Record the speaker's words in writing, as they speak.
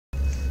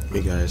Hey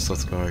guys,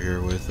 let's go out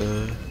here with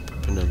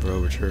Penumbra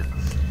Overture.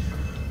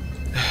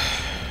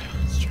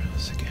 Let's try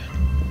this again.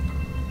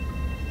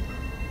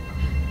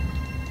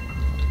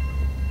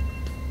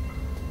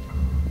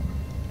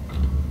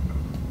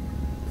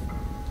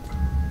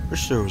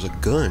 Wish there was a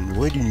gun.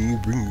 Why didn't you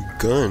bring a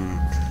gun?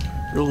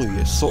 Really, an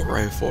assault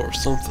rifle or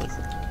something.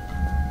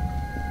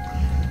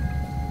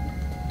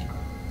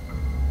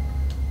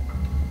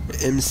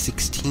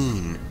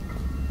 M16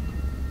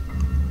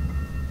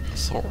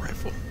 assault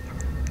rifle.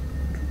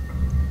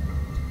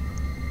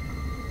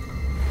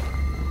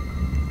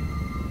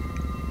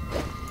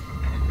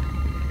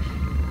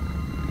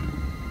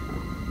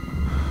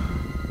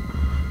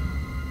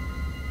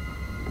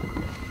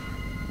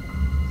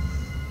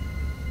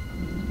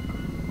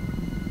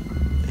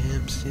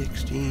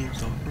 M16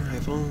 assault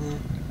rifle.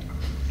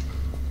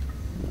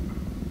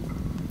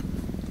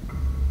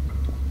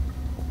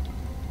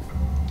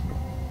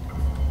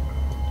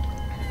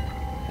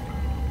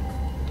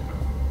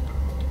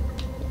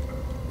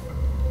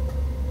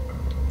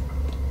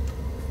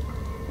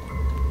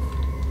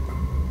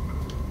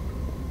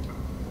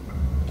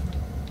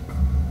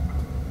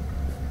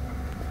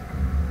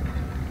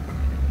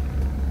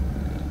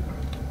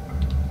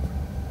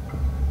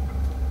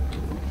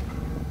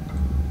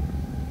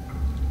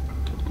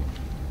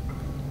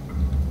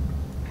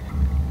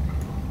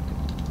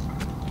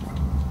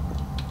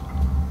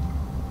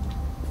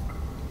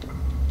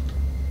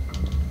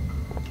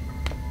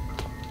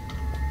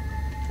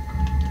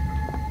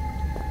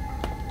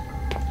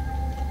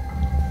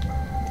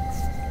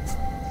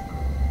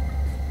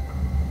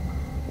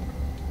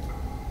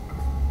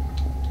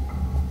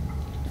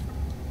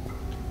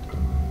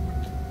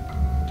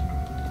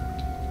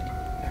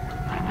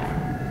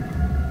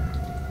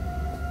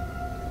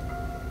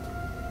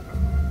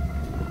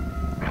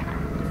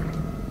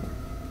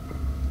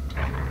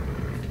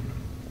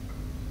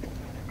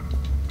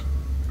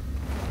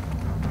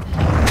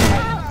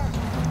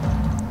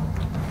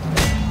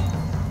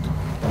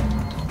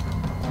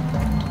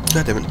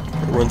 God damn it.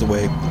 It runs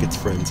away, gets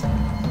friends.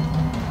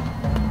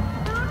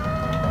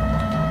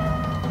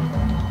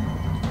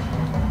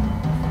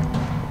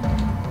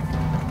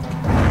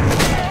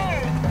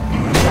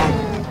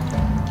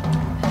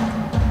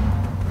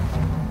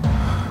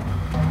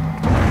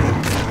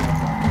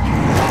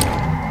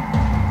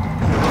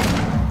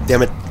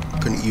 Damn it.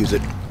 Couldn't use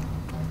it.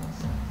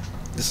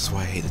 This is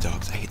why I hate the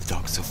dogs. I hate the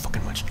dogs so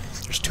fucking much.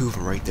 There's two of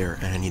them right there,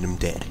 and I need them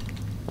dead.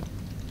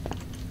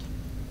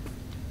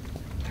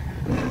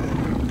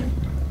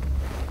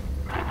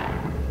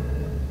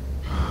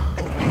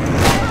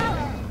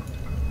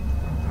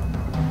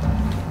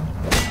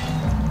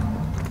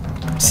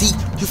 See?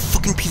 You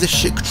fucking piece of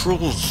shit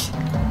controls!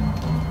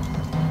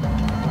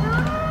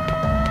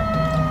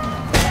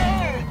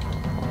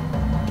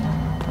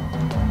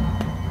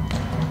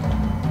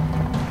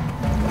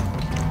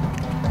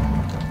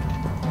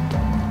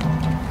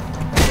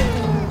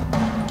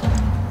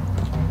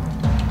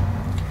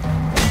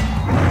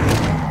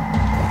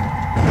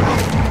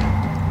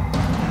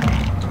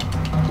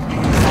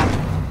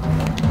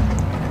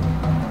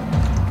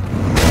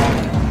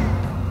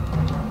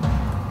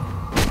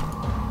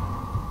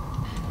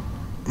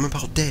 I'm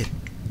about dead.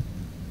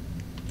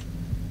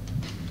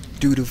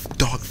 Due to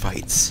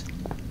dogfights.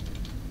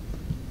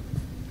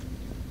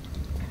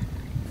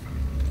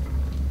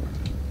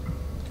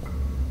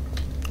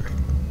 Great.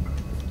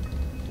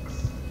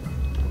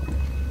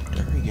 Did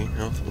I regain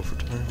health over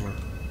time or?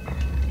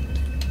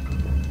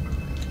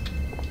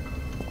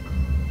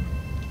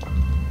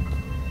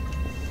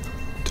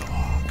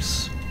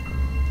 Dogs.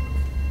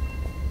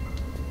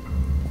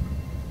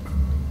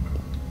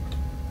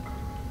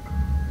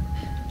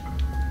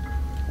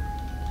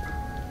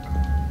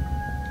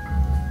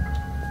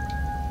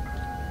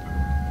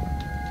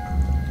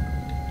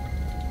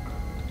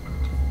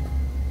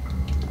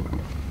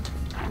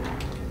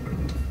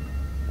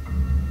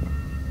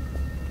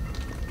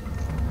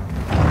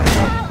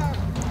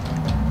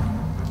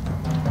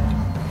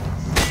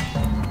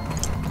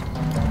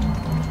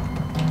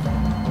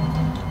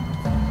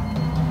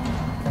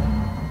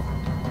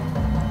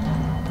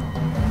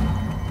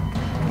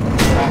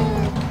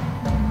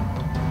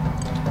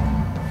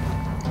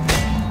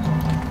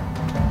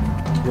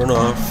 Run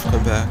off,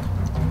 come back.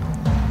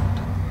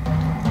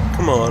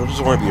 Come on, I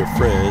just want to be your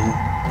friend.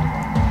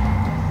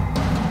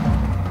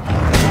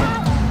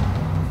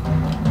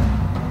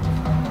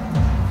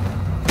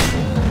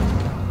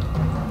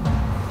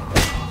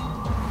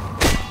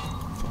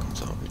 Fucking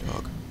zombie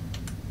dog.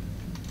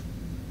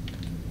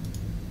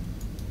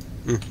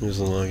 It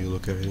doesn't allow you to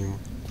look at it anymore.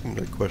 I'm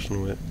gonna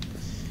question what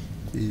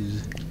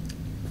is.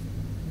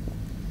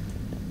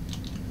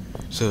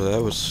 So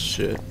that was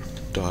shit.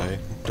 Die,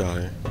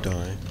 die,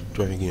 die.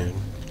 Try again.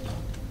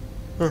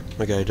 Huh,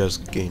 my guy does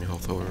gain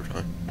health over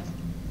time.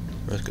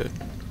 That's good.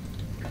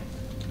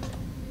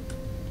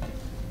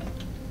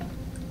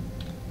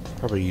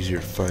 Probably easier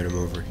to fight him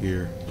over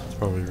here. That's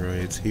probably right,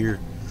 it's here.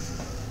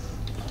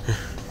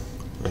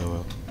 Oh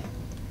well.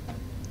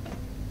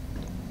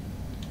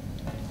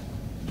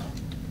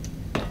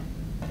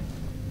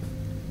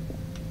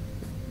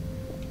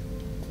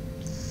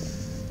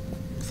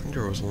 think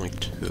there was only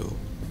 2.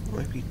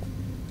 Might be...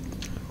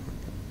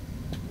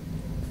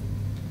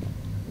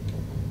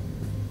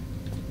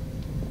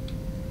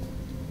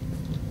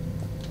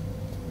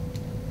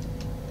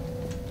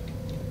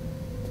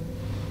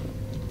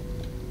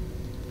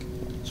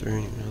 Is there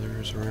any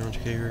others around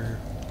here?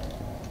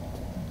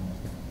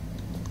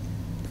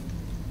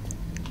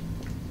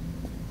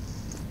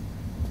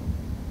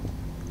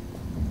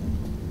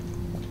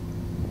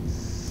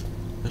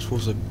 This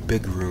was a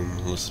big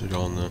room listed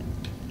on the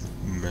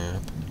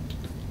map.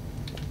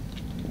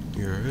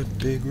 You're a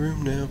big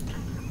room now.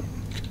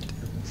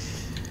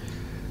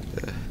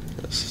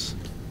 That's a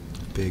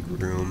big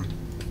room.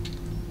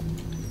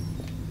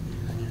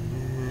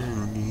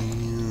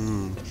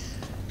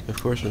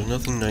 Of course, there's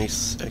nothing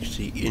nice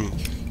actually in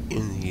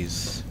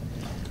these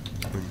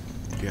when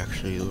you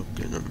actually look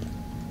in them.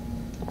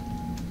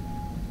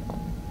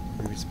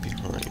 Maybe it's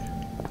behind.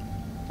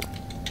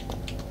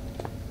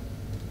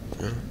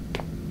 Yeah.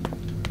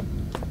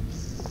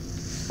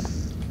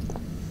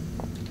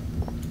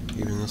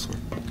 Even this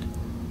one.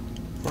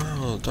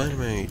 Wow,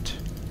 dynamite!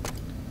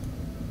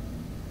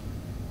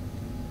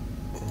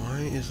 Why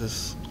is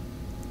this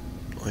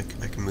like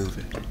I can move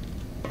it?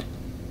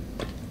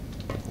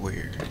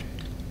 Weird.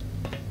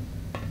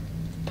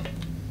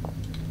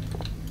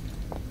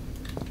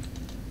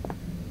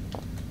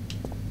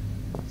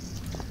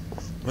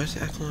 Why is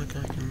it acting like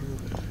I can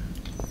move it?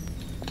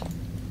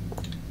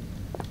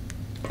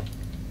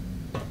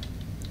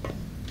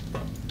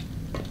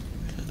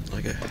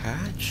 Like a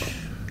hatch?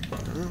 I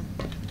don't know.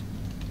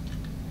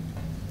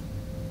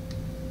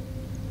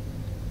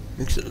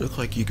 Makes it look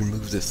like you can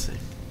move this thing.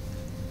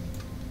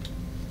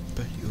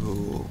 But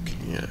you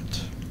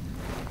can't.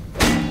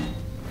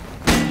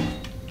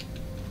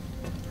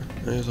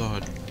 That is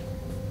odd.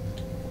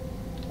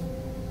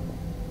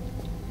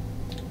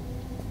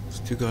 It's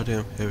too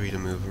goddamn heavy to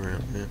move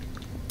around, man.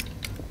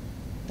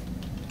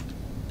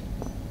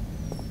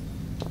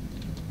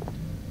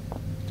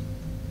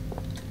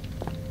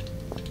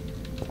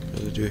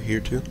 Does it do it here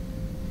too?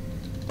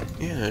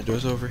 Yeah, it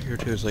does over here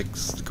too. It's like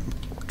the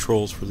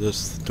controls for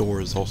this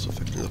door is also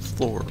affecting the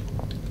floor.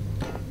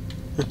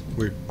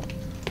 Weird.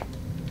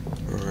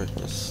 Alright,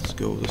 let's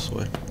go this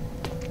way.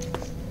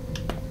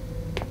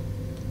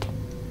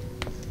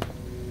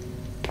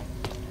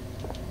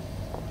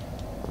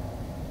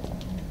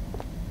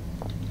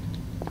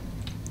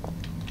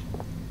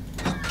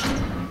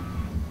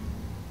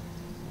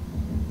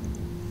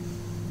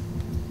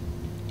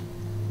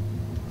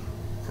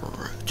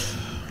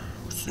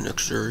 The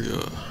next area,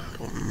 I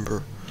don't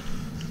remember.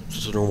 It's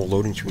just a normal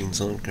loading screen,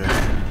 so okay,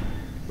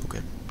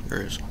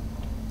 there it is.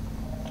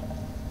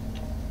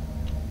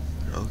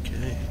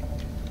 Okay.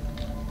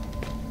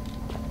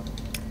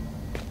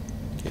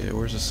 Okay,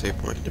 where's the save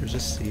point? There's a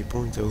save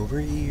point over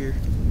here.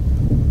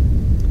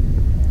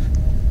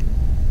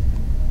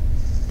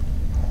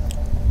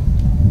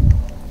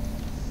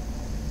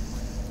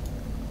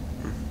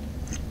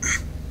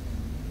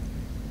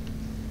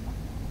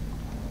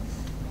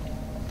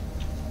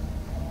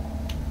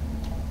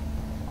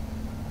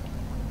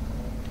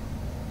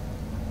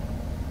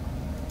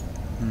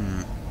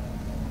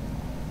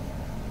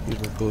 Use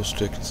my glow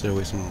stick instead of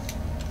wasting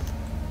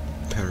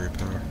power.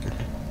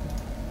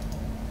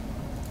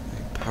 A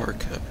power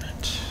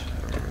cabinet.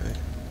 Alright.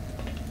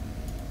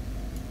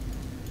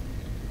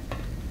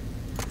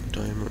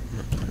 Diamond,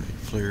 not diamond,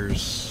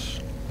 flares.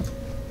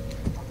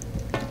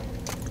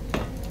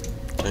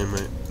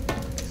 Dynamite.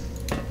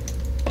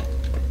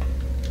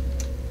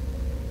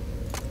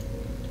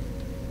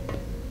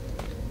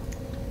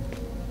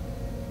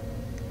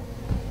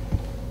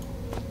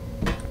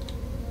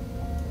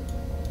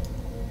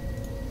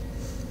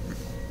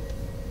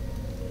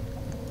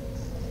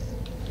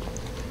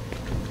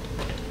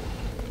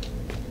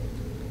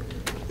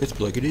 Let's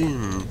plug it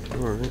in.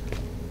 Alright.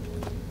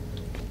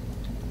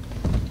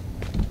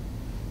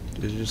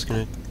 Is it just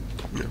gonna...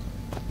 No.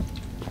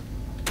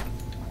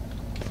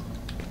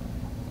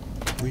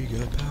 We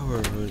got power.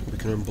 We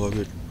can unplug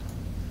it.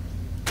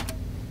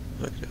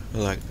 Okay, I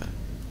like that.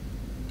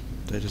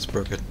 Did I just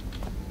broke it?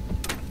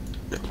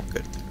 No,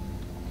 good.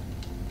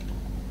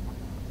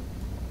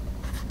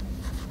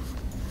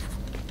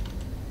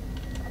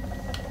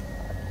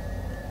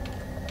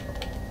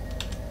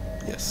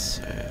 Yes,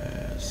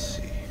 let's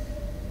see.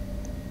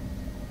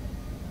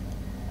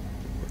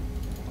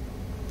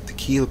 The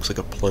key looks like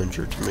a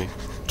plunger to me.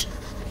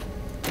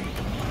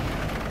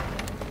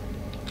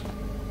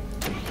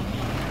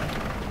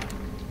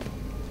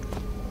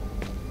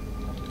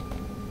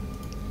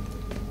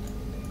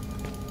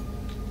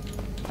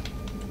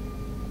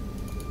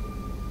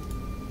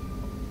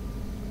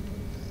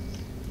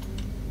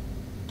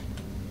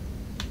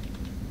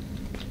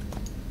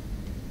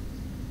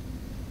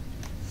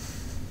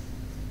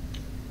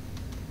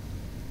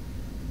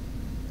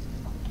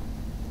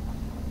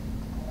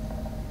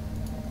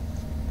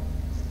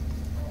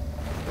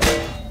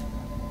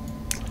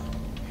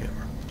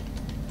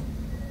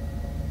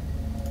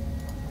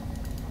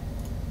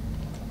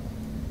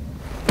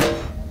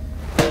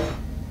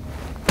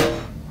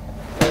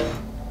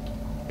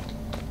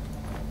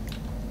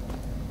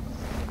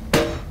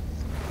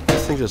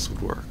 think this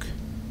would work.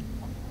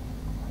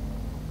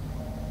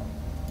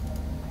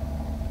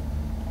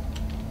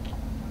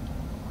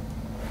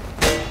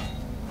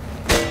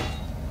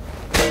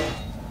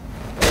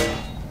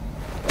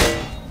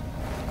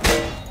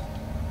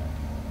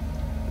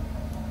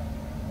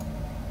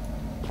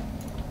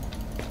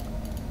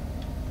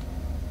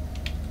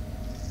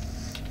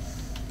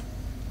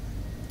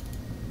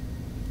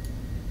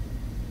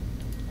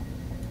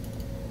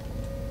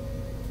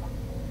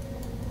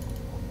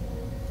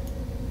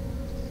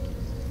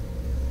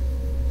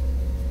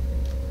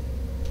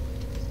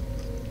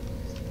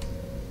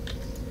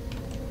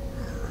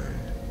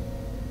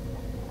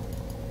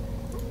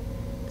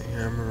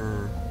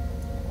 Hammer.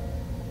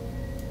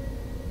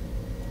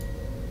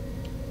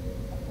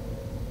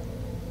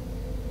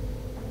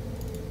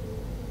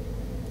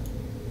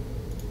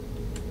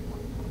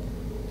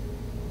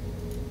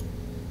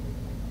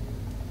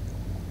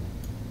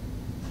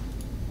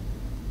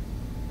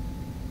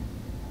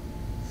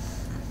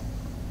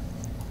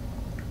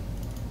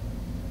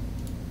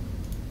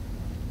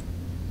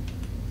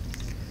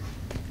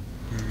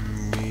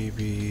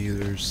 Maybe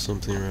there's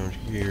something around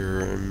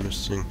here I'm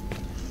missing.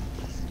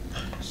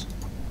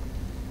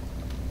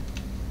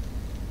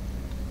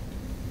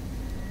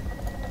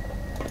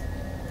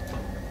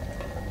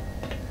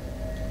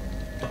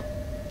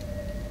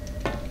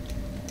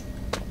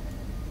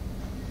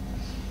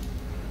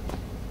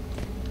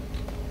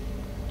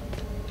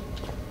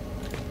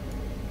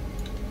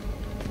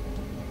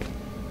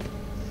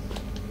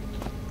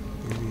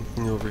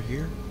 Anything over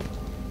here?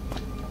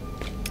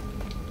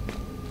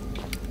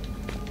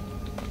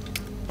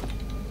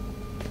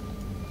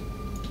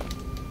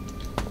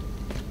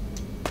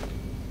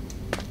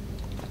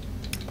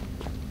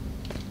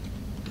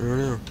 I don't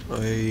know.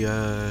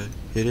 I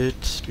hit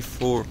it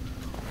before.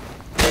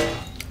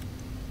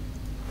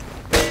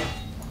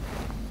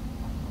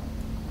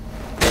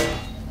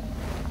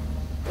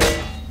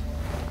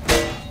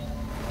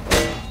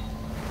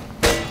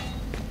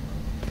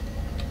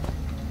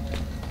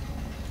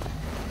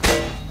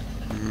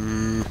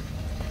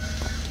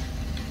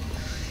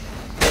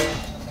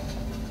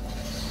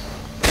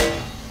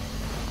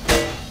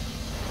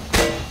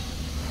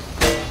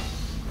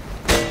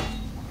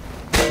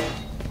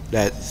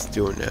 That's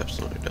doing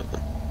absolutely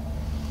nothing.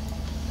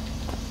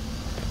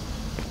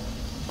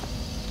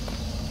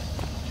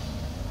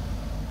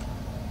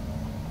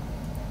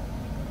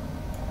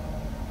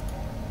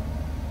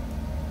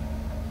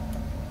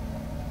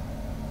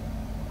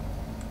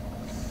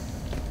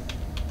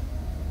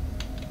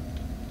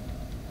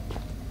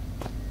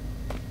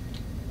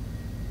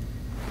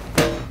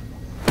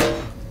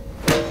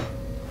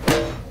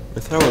 I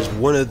thought it was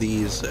one of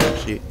these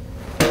actually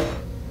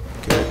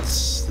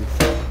gets the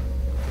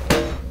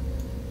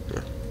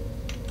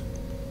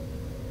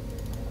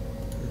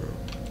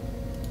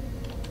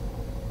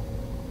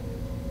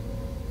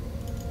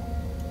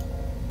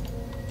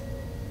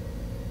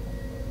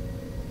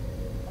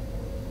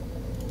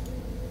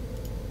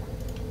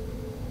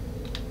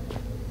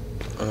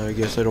I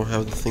guess I don't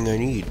have the thing I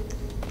need.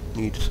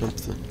 Need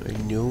something. I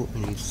know I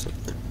need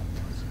something.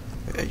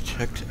 I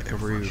checked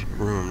every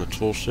room. The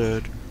tool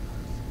shed.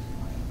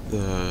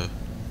 The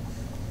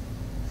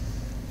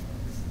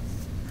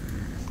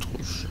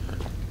tool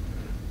shed.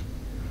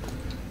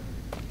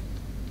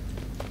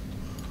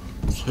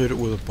 Let's hit it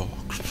with a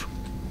box.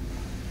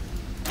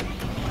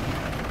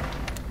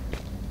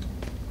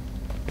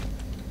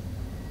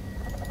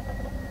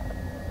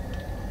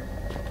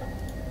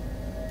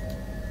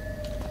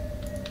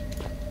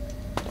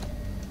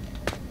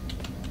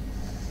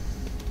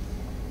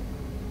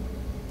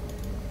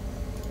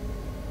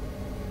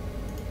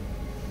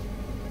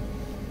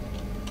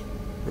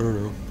 I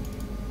don't know.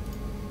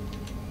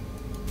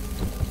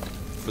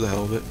 For the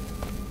hell of it.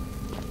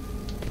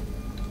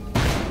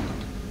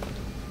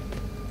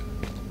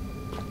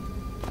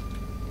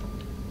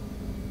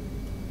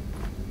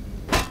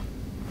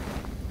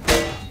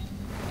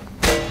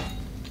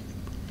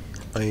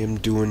 I am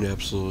doing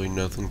absolutely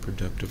nothing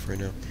productive right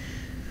now.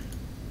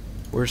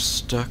 We're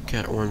stuck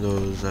at one of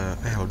those, I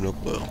have no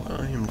clue what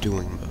I am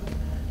doing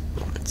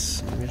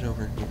moments. Maybe it's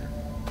over here.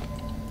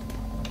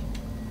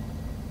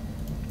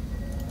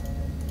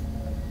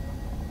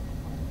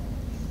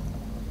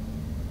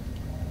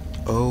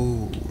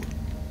 Oh.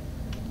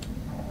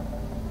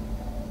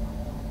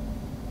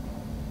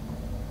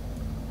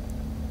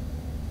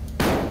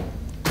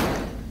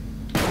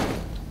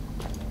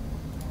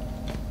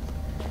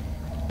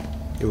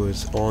 It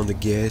was on the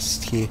gas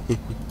tank.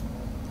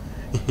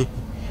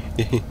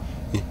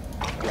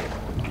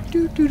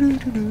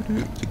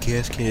 The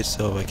gas can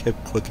itself, I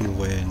kept clicking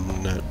away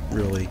and not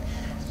really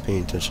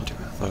paying attention to it.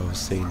 I thought I was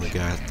seeing the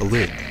guy at the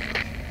lid.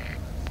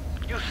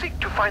 You seek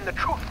to find the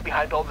truth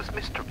behind all this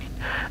mystery,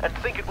 and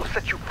think it will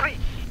set you free.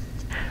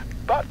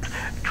 But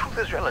truth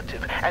is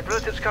relative, and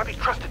relatives cannot be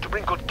trusted to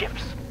bring good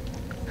gifts.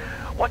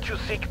 What you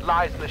seek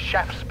lies in the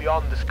shafts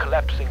beyond this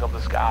collapsing of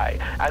the sky,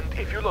 and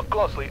if you look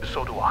closely,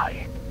 so do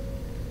I.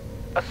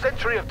 A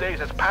century of days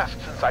has passed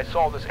since I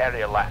saw this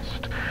area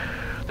last.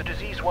 The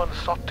diseased ones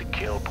sought to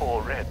kill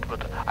poor Red,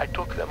 but I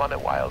took them on a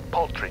wild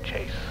poultry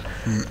chase.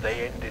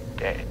 They ended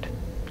dead.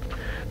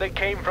 They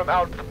came from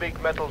out the big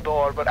metal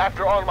door, but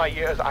after all my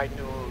years I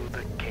knew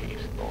the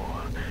case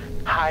door.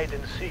 Hide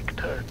and seek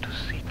turned to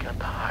seek and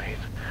hide,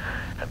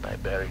 and I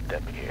buried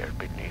them here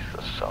beneath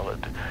the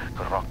solid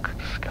rock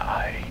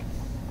sky.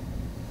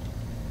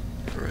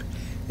 Right.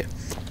 Yeah.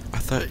 I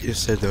thought you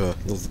said the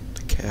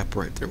cap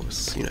right there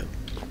was, you know,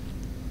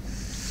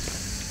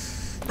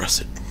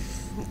 rusted.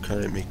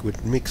 Kind of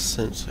would make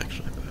sense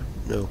actually, but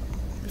no.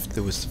 If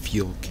there was the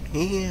fuel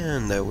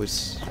can that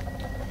was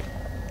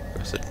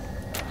rusted.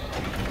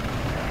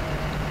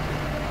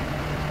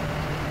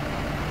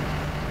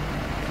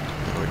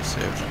 Already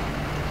saved.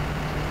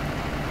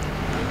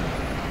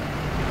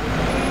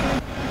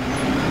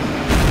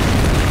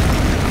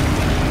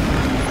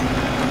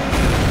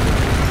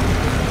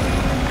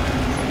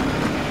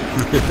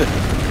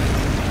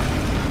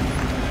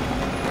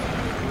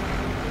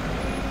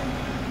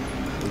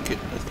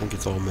 I think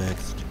it's all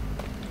maxed.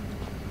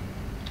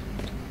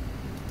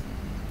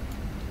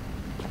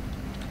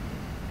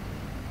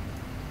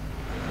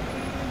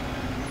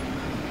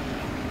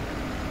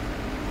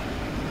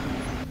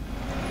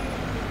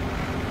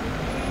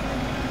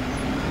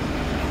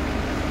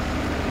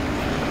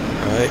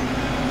 Right.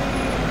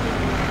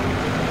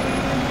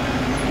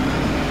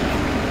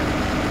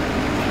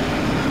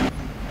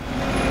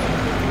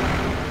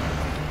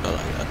 I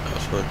like that. That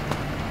was fun.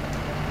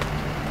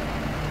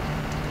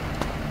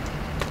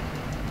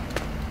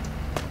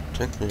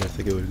 Technically, I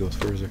think it would go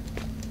further.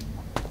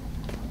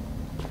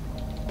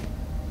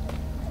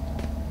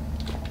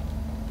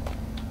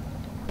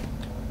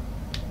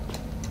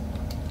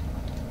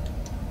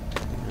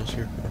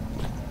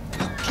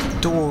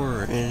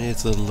 Door, and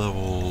it's a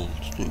level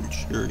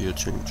change, area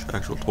change,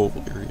 actual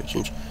total area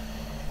change.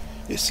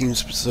 It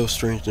seems so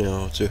strange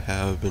now to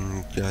have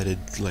been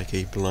guided like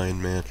a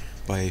blind man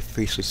by a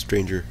faceless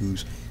stranger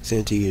whose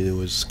sanity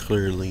was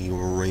clearly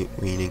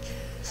waning.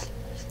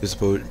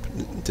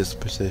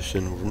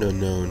 Disposition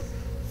unknown.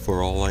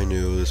 For all I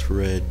knew, this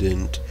Red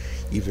didn't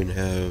even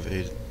have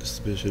a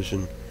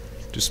disposition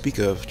to speak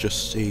of,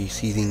 just a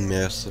seething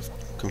mass of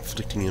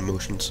conflicting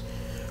emotions.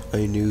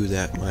 I knew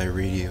that my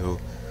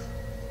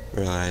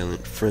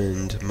radio-reliant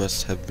friend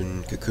must have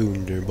been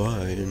cocooned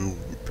nearby, and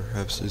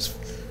perhaps as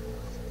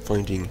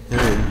finding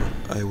him,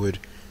 I would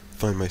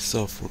find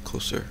myself one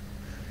closer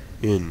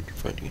in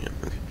finding him.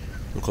 Okay.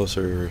 One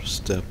closer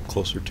step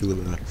closer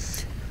to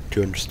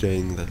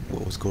understanding that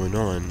what was going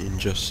on. And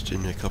just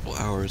in a couple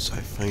hours, I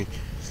find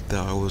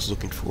that I was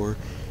looking for.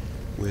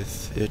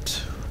 With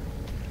it,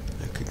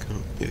 I could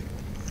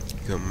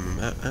come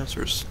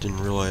answers.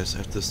 Didn't realize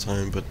at this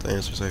time, but the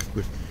answers I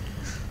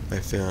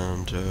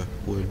found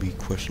would be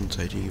questions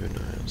I didn't even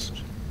ask.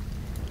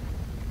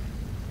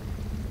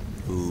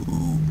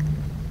 Ooh.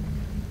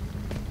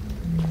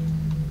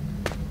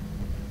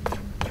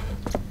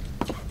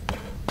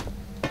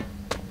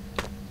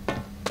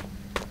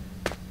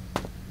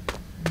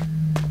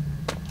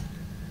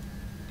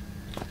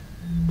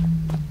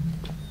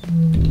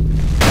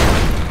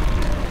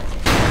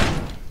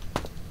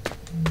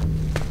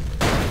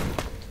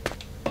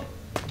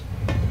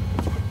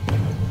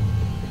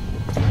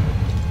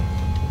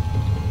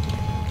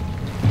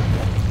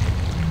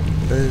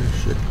 Oh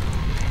shit.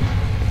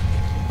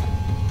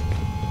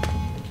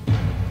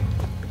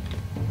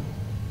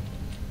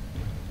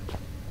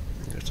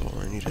 That's all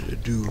I needed to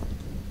do.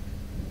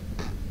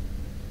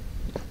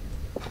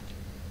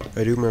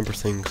 I do remember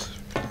things.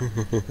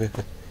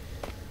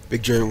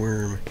 Big giant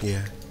worm,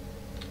 yeah.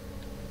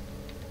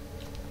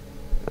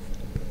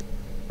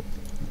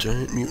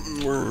 Giant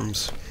mutant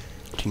worms.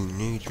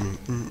 Teenage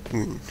mutant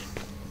worms.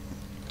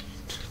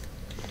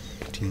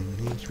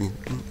 Teenage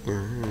mutant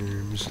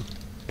worms.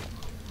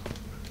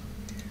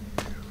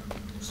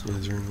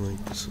 Slithering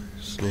like a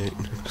snake.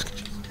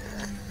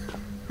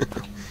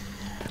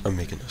 I'm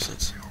making no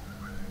sense.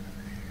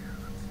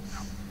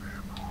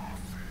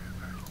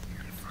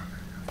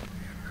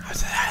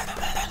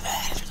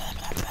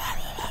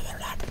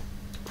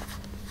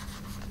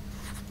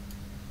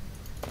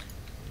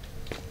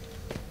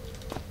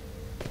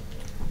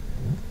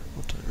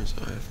 What time is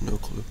it? I have no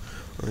clue.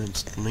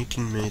 It's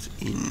 19 minutes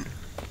in.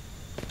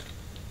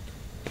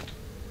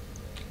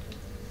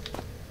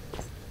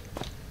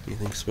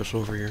 Anything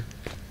special over here?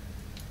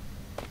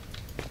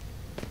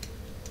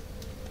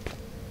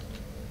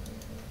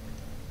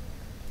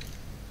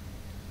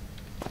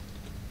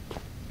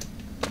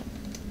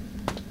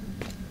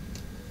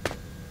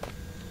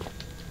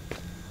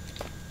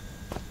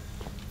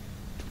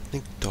 I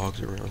think dogs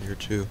are around here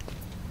too.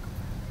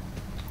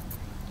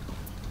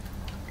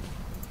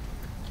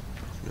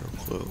 No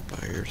clue,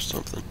 but I hear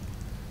something.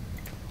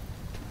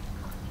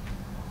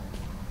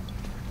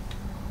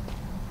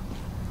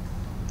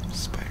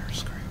 Spider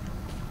scream.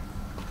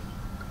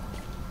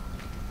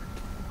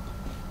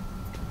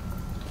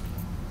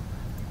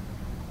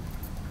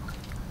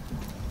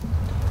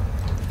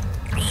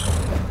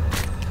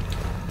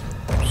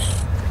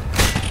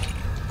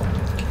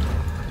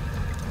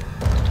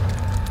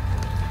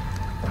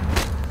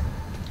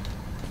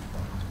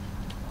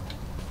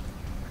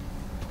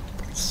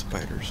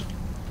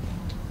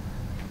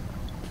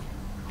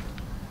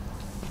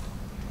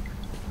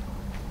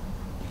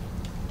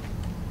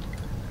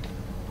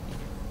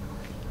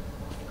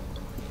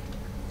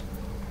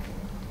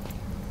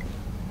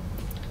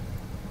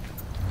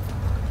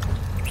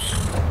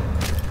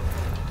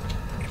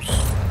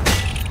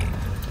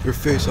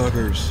 face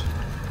huggers.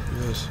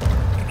 Yes.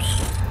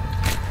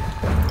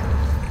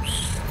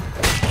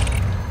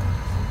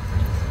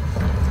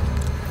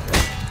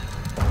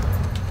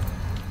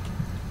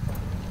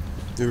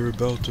 They're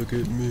about to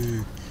get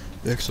me.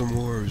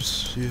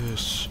 Exomorphs,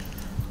 yes.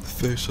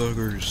 Face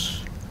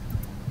huggers.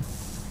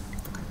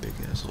 Fucking big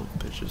ass little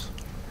bitches.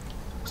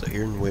 Is that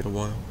here and wait a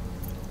while?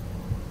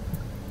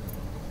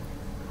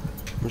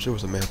 I wish there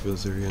was a map of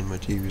this area and my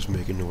TV was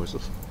making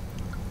noises.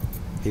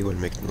 He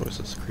wouldn't make the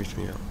noises, it creeps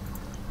me out.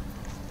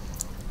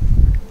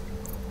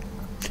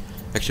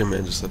 Actually, I'm gonna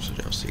end this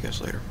episode now. See you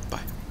guys later.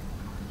 Bye.